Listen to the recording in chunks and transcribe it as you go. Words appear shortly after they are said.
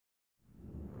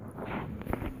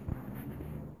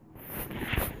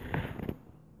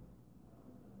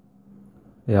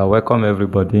Yeah, welcome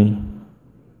everybody.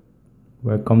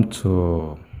 Welcome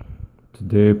to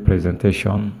today's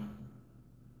presentation.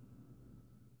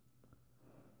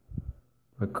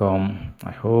 Welcome. I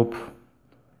hope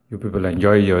you people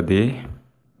enjoy your day.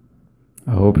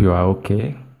 I hope you are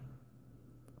okay.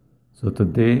 So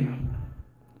today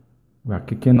we are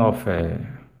kicking off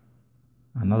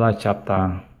another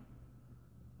chapter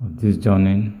of this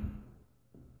journey.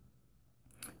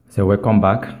 So welcome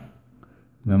back.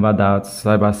 Remember that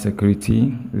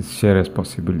cybersecurity is shared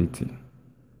responsibility.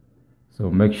 So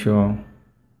make sure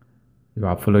you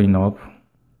are following up,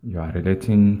 you are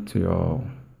relating to your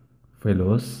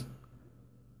fellows,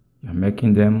 you're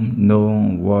making them know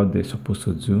what they're supposed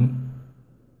to do.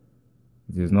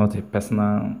 It is not a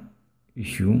personal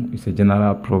issue, it's a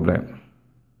general problem.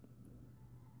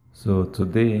 So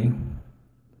today,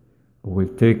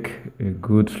 we'll take a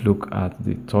good look at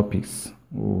the topics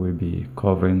we will be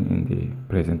covering in the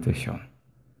presentation.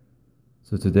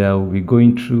 So today I will be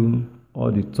going through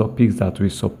all the topics that we're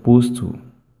supposed to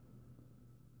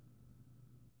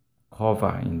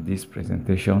cover in this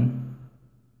presentation,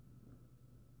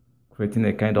 creating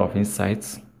a kind of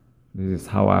insights. This is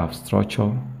how I have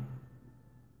structured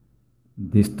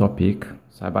this topic,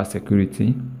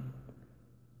 cybersecurity,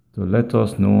 to let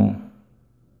us know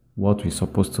what we're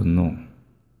supposed to know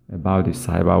about the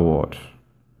cyber world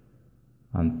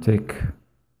and take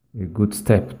a good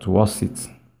step towards it.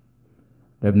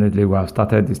 Definitely, we have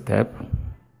started this step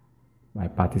by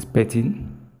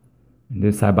participating in the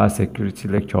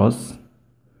cybersecurity lectures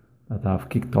that have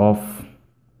kicked off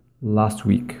last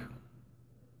week.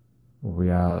 We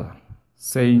are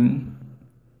saying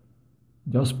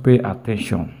just pay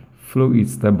attention, follow it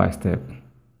step by step,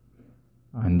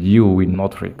 and you will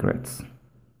not regret.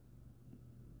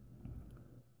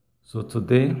 So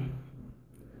today,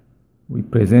 we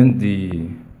present the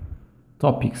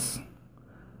topics.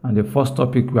 And the first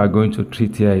topic we are going to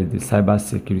treat here is the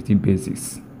cybersecurity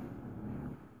basics.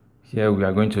 Here we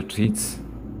are going to treat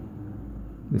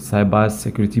the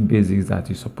cybersecurity basics that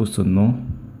you're supposed to know.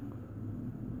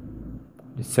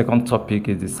 The second topic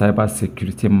is the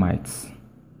cybersecurity myths.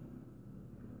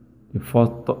 The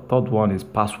third one is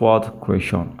password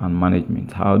creation and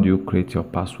management. How do you create your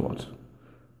password?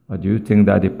 Or do you think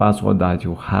that the password that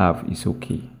you have is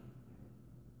okay?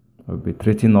 I'll be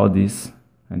treating all this.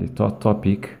 And the third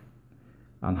topic,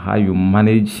 and how you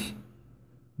manage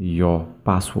your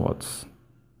passwords.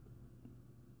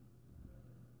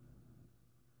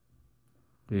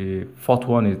 The fourth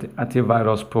one is the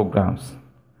antivirus programs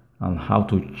and how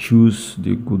to choose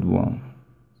the good one.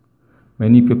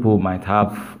 Many people might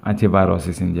have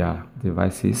antiviruses in their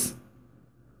devices,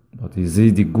 but is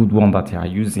it the good one that you are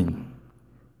using?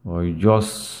 Or you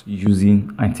just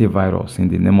using antivirus in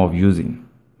the name of using?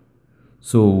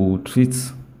 So we'll treat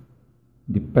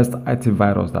the best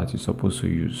antivirus that you're supposed to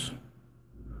use.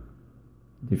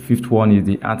 The fifth one is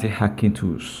the anti-hacking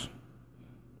tools.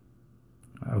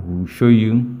 I will show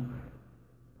you,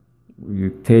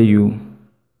 will tell you,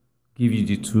 give you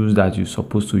the tools that you're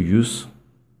supposed to use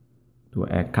to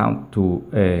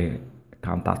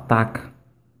counterattack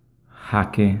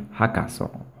hackers,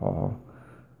 or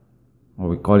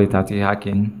we call it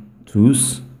anti-hacking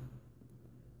tools.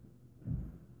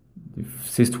 The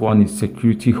sixth one is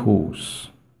security holes.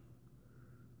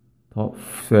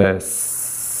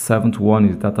 Seventh one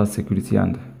is data security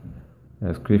and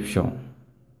encryption.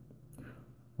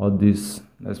 All this,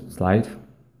 next slide.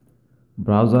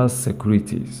 Browser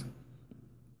securities.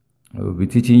 I will be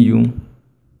teaching you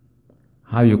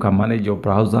how you can manage your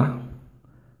browser,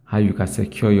 how you can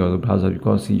secure your browser,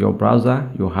 because in your browser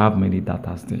you have many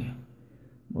data there.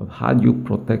 But how do you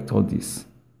protect all this?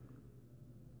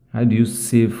 How do you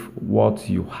save what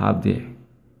you have there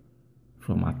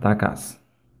from attackers?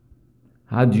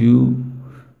 How do you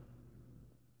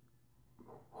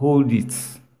hold it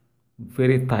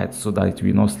very tight so that it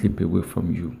will not slip away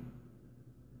from you?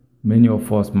 Many of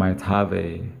us might have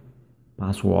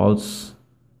passwords,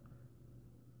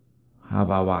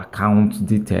 have our account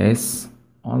details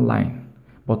online,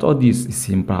 but all this is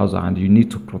in browser and you need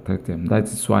to protect them. That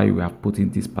is why we have put in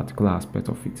this particular aspect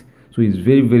of it. So it's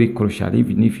very, very crucial.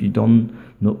 Even if you don't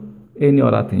know any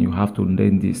other thing, you have to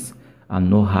learn this and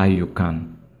know how you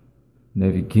can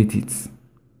navigate it,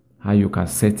 how you can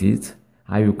set it,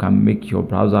 how you can make your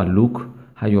browser look,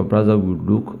 how your browser will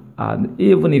look. And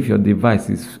even if your device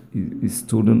is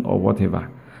stolen or whatever,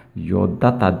 your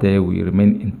data there will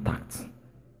remain intact.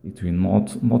 It will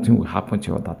not, nothing will happen to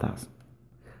your data.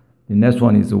 The next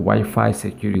one is the Wi-Fi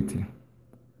security.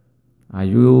 Are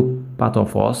you part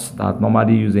of us that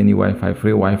normally use any Wi-Fi,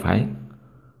 free Wi-Fi?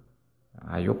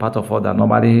 Are you part of all that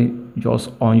normally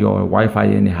just on your Wi-Fi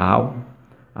anyhow?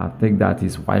 I think that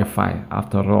is Wi-Fi.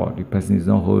 After all, the person is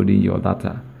not holding your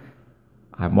data.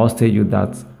 I must tell you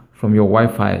that from your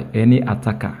Wi-Fi, any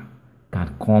attacker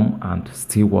can come and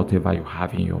steal whatever you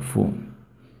have in your phone.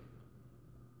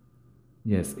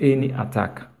 Yes, any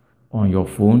attack on your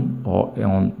phone or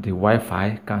on the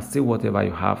Wi-Fi can steal whatever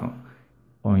you have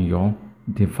on your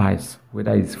device,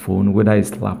 whether it's phone, whether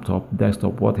it's laptop,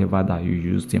 desktop, whatever that you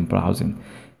used in browsing.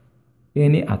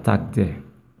 Any attack there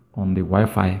on the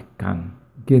Wi-Fi can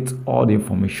get all the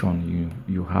information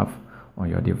you have on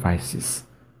your devices.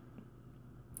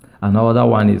 Another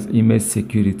one is email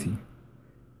security.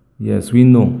 Yes, we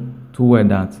know too well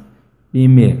that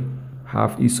email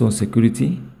have its own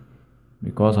security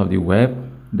because of the web.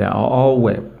 They are all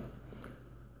web,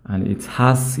 and it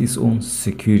has its own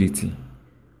security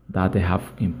that they have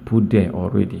input there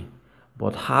already.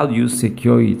 But how do you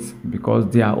secure it? Because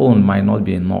their own might not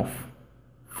be enough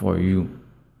for you.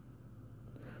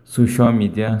 Social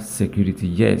media security.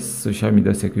 Yes, social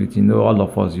media security. You know, all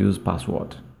of us use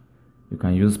password. You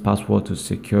can use password to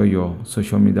secure your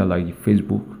social media, like the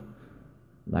Facebook,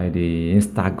 like the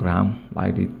Instagram,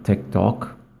 like the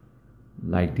TikTok,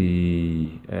 like the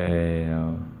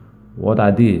what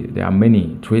are they? There are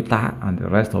many, Twitter and the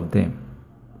rest of them.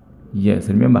 Yes,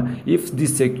 remember, if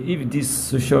this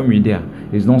social media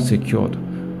is not secured,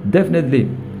 definitely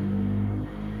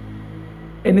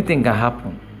anything can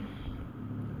happen.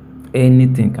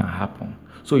 Anything can happen.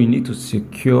 So you need to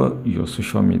secure your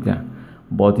social media.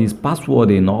 But is password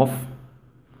enough?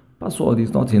 Password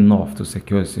is not enough to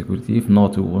secure security. If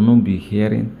not, we will not be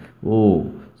hearing, oh,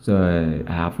 so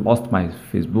I have lost my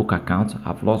Facebook account,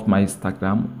 I've lost my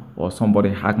Instagram, or somebody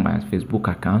hacked my Facebook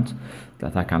account,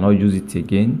 that I cannot use it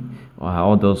again, or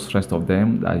all those rest of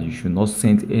them, that you should not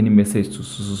send any message to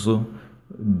so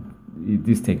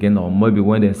this again, or maybe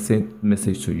when they send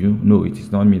message to you, no, it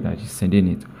is not me that is sending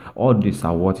it. All these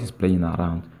are what is playing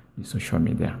around the social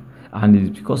media, and it's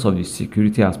because of the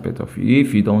security aspect of it.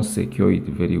 If you don't secure it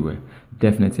very well,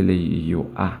 definitely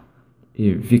you are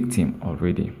a victim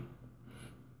already.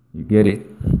 You get it?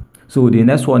 So the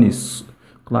next one is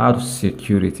cloud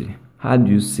security. How do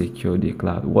you secure the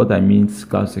cloud? What I mean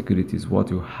cloud security is what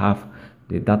you have,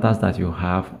 the data that you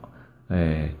have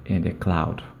in the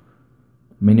cloud.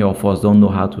 Many of us don't know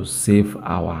how to save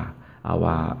our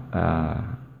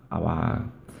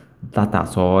data,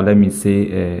 so let me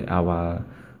say our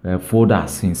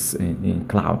folders in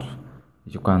cloud.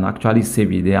 You can actually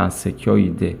save it there and secure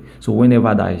it there. So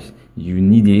whenever that you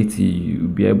need it, you'll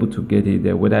be able to get it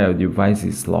there, whether your device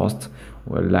is lost.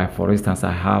 Well, like for instance,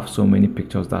 I have so many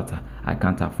pictures that I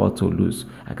can't afford to lose.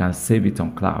 I can save it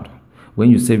on cloud. When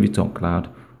you save it on cloud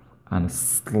and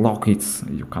lock it,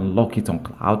 you can lock it on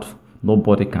cloud.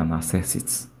 Nobody can access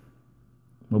it.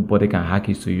 Nobody can hack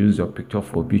it to use your picture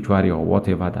for obituary or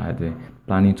whatever that they're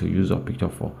planning to use your picture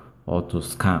for, or to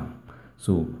scam.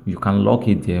 So you can lock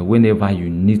it there. Whenever you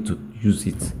need to use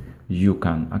it, you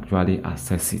can actually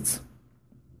access it.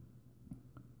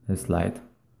 Next slide.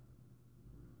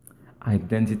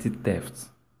 Identity theft.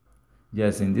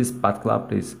 Yes, in this particular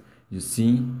place, you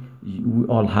see, we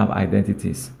all have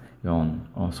identities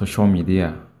on social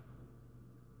media.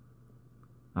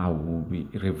 I will be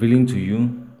revealing to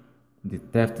you the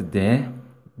theft there,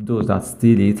 those that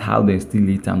steal it, how they steal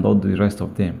it, and all the rest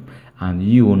of them. And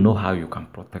you will know how you can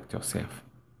protect yourself.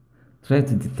 Threat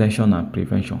detection and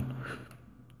prevention.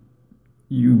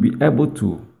 You'll be able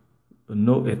to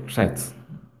know a threat.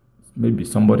 Maybe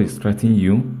somebody is threatening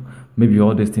you. Maybe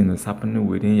all these things is happening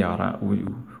within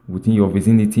your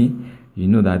vicinity. You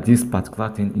know that this particular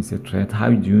thing is a threat. How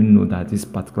do you know that this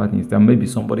particular thing is there? Maybe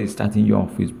somebody is chatting you on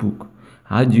Facebook.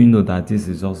 How do you know that this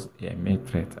is just a mere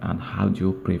threat, and how do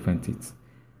you prevent it?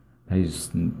 That is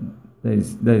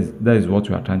what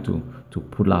we are trying to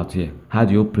pull out here. How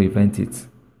do you prevent it?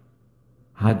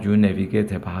 How do you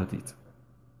navigate about it?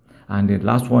 And the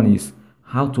last one is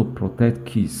how to protect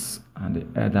kids and the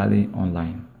elderly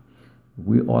online.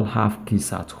 We all have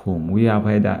kids at home. We have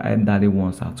elderly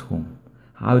ones at home.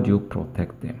 How do you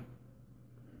protect them?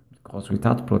 Because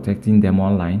without protecting them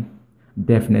online,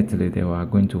 definitely they are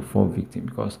going to fall victim,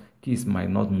 because kids might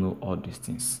not know all these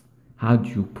things. How do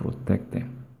you protect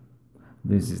them?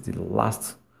 This is the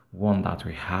last one that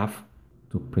we have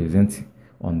to present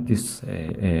on this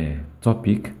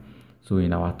topic. So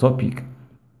in our topic,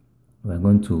 we're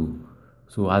going to,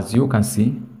 so as you can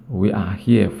see, we are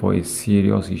here for a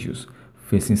serious issues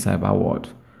facing cyber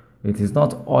world. It is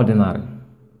not ordinary.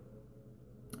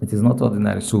 It is not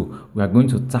ordinary. So we are going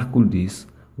to tackle this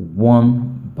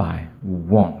one by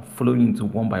one, following into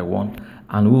one by one,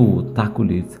 and we will tackle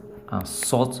it and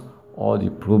sort all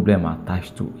the problem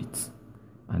attached to it.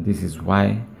 And this is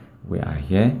why we are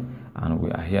here. And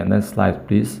we are here. Next slide,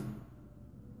 please.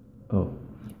 Oh,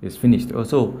 it's finished.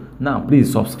 Also, now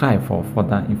please subscribe for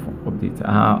further info update.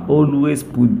 I always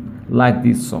put like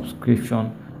this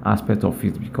subscription aspect of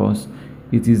it because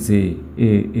it is a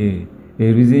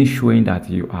reason showing that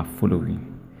you are following.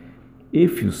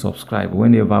 If you subscribe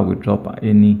whenever we drop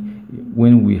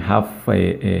when we have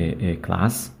a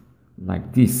class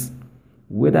like this,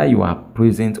 whether you are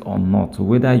present or not,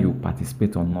 whether you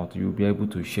participate or not, you'll be able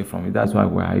to share from it. That's why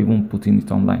we are even putting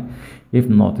it online. If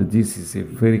not, this is a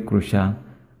very crucial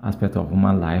aspect of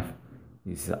human life.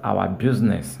 It's our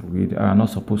business. We are not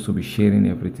supposed to be sharing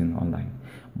everything online.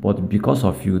 But because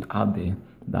of you out there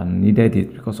that needed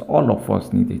it, because all of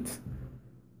us need it,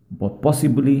 but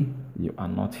possibly you are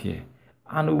not here.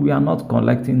 And we are not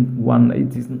collecting one.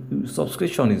 It is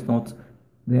subscription is not,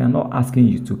 they are not asking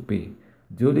you to pay.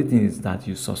 The only thing is that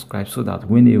you subscribe so that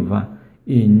whenever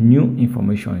a new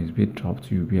information is being dropped,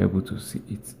 you'll be able to see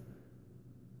it.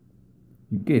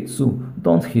 You get? So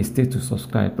don't hesitate to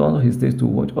subscribe. Don't hesitate to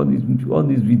watch all these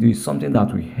videos. Is something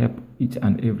that will help each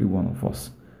and every one of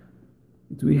us.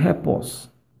 It will help us.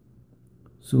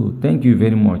 So thank you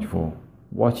very much for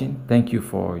watching. Thank you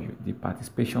for the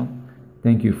participation.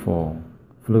 Thank you for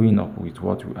following up with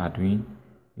what we are doing.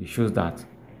 It shows that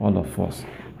all of us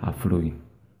are flowing.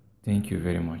 Thank you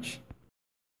very much.